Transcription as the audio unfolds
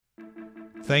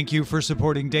Thank you for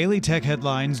supporting Daily Tech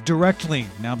Headlines directly.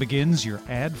 Now begins your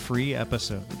ad-free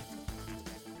episode.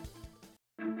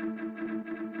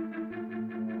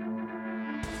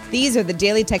 These are the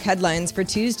Daily Tech Headlines for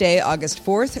Tuesday, August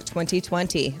 4th,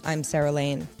 2020. I'm Sarah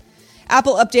Lane.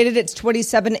 Apple updated its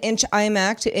 27-inch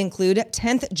iMac to include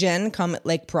 10th-gen Comet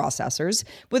Lake processors,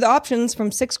 with options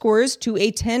from 6 cores to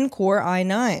a 10-core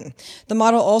i9. The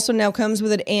model also now comes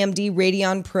with an AMD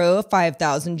Radeon Pro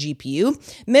 5000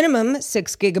 GPU, minimum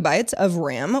 6 gigabytes of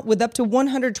RAM, with up to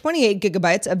 128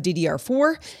 gigabytes of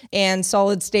DDR4, and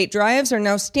solid-state drives are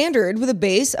now standard with a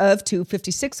base of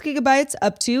 256 gigabytes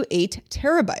up to 8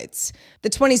 terabytes. The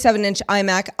 27-inch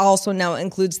iMac also now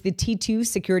includes the T2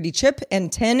 security chip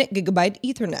and 10 gigabyte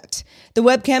Ethernet. The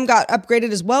webcam got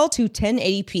upgraded as well to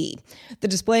 1080p. The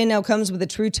display now comes with a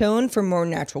True Tone for more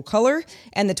natural color,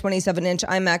 and the 27-inch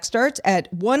iMac starts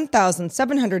at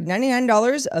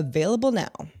 $1,799, available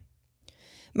now.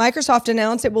 Microsoft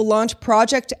announced it will launch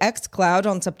Project xCloud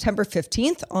on September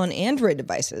 15th on Android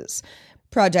devices.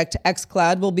 Project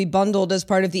xCloud will be bundled as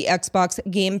part of the Xbox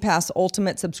Game Pass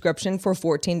Ultimate subscription for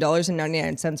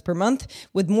 $14.99 per month,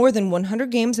 with more than 100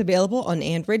 games available on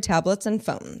Android tablets and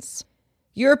phones.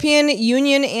 European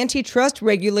Union antitrust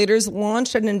regulators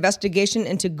launched an investigation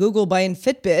into Google buying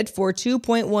Fitbit for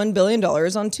 $2.1 billion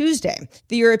on Tuesday.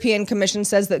 The European Commission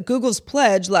says that Google's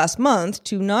pledge last month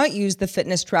to not use the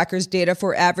fitness tracker's data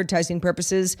for advertising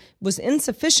purposes was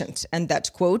insufficient and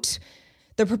that, quote,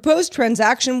 the proposed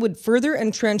transaction would further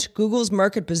entrench Google's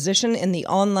market position in the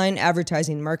online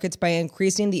advertising markets by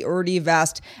increasing the already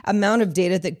vast amount of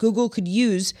data that Google could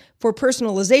use for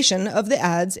personalization of the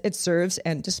ads it serves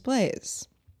and displays.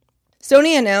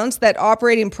 Sony announced that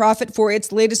operating profit for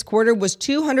its latest quarter was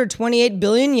 228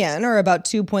 billion yen, or about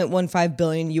 $2.15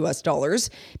 billion US dollars,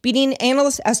 beating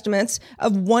analyst estimates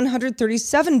of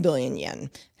 137 billion yen.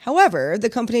 However,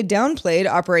 the company downplayed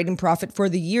operating profit for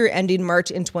the year ending March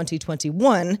in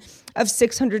 2021 of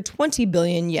 620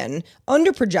 billion yen,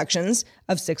 under projections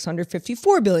of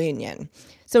 654 billion yen.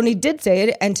 Sony did say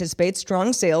it anticipates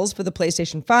strong sales for the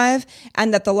PlayStation 5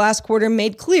 and that the last quarter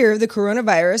made clear the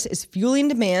coronavirus is fueling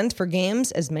demand for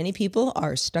games as many people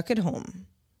are stuck at home.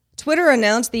 Twitter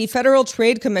announced the Federal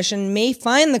Trade Commission may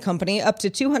fine the company up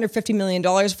to $250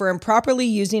 million for improperly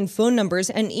using phone numbers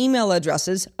and email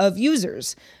addresses of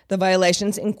users. The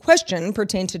violations in question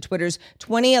pertain to Twitter's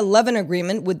 2011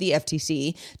 agreement with the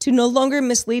FTC to no longer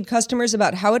mislead customers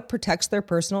about how it protects their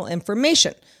personal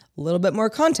information. A little bit more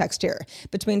context here.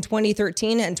 Between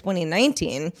 2013 and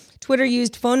 2019, Twitter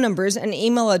used phone numbers and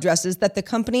email addresses that the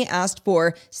company asked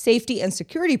for safety and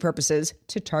security purposes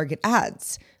to target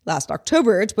ads. Last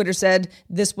October, Twitter said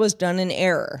this was done in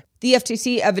error. The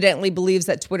FTC evidently believes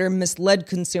that Twitter misled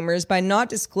consumers by not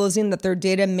disclosing that their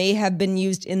data may have been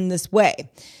used in this way.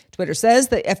 Twitter says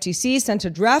the FTC sent a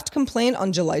draft complaint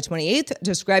on July 28th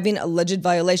describing alleged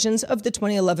violations of the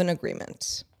 2011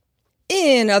 agreement.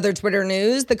 In other Twitter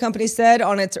news, the company said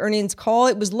on its earnings call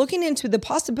it was looking into the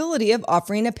possibility of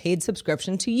offering a paid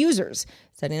subscription to users,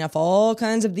 setting off all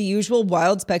kinds of the usual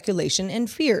wild speculation and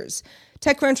fears.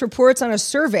 TechCrunch reports on a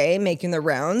survey making the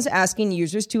rounds asking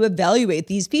users to evaluate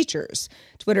these features.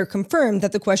 Twitter confirmed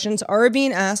that the questions are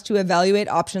being asked to evaluate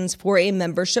options for a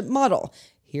membership model.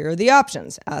 Here are the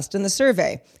options asked in the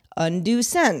survey. Undo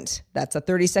send. That's a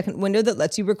 30-second window that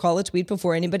lets you recall a tweet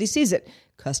before anybody sees it.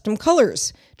 Custom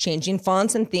colors. Changing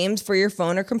fonts and themes for your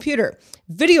phone or computer.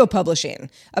 Video publishing.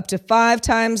 Up to 5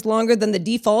 times longer than the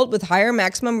default with higher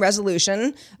maximum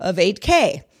resolution of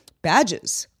 8K.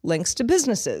 Badges. Links to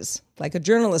businesses, like a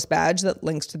journalist badge that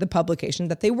links to the publication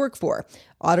that they work for.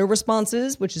 Auto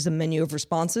responses, which is a menu of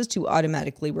responses to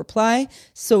automatically reply.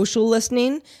 Social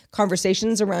listening,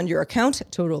 conversations around your account,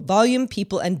 total volume,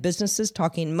 people and businesses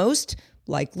talking most,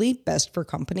 likely best for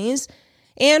companies.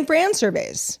 And brand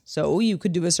surveys. So you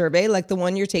could do a survey like the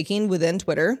one you're taking within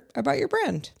Twitter about your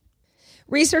brand.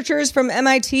 Researchers from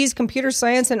MIT's Computer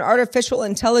Science and Artificial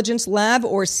Intelligence Lab,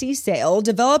 or CSAIL,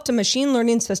 developed a machine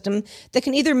learning system that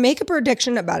can either make a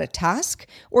prediction about a task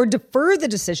or defer the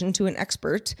decision to an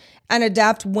expert and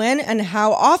adapt when and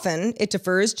how often it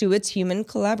defers to its human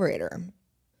collaborator.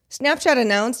 Snapchat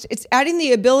announced it's adding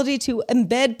the ability to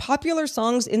embed popular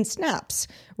songs in snaps,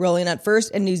 rolling out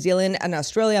first in New Zealand and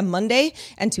Australia Monday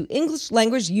and to English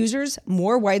language users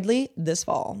more widely this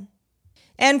fall.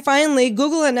 And finally,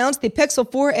 Google announced the Pixel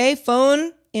 4a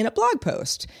phone in a blog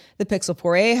post. The Pixel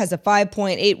 4a has a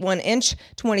 5.81-inch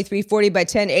 2340 by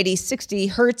 1080 60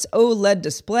 Hz OLED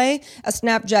display, a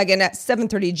Snapdragon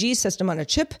 730G system on a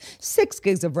chip, 6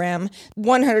 gigs of RAM,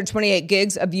 128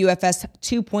 gigs of UFS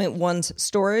 2.1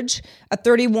 storage, a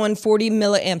 3140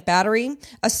 milliamp battery,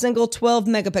 a single 12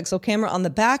 megapixel camera on the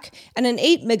back, and an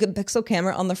 8 megapixel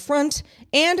camera on the front,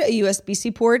 and a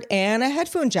USB-C port and a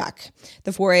headphone jack.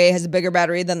 The 4a has a bigger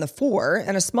battery than the 4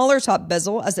 and a smaller top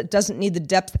bezel, as it doesn't need the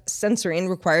depth sensoring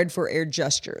required for air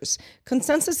gestures.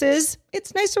 Consensus is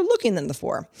it's nicer looking than the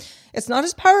 4. It's not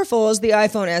as powerful as the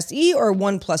iPhone SE or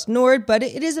OnePlus Nord, but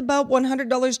it is about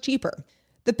 $100 cheaper.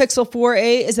 The Pixel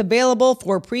 4a is available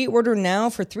for pre-order now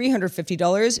for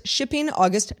 $350, shipping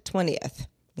August 20th.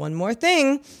 One more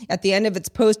thing, at the end of its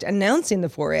post announcing the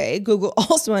 4a, Google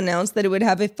also announced that it would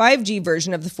have a 5G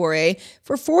version of the 4a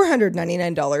for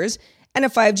 $499 and a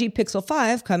 5G Pixel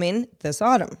 5 coming this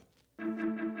autumn.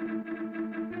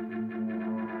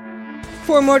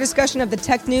 For more discussion of the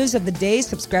tech news of the day,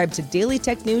 subscribe to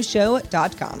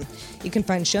dailytechnewsshow.com. You can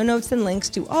find show notes and links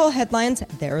to all headlines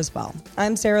there as well.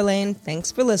 I'm Sarah Lane.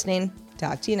 Thanks for listening.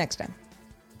 Talk to you next time.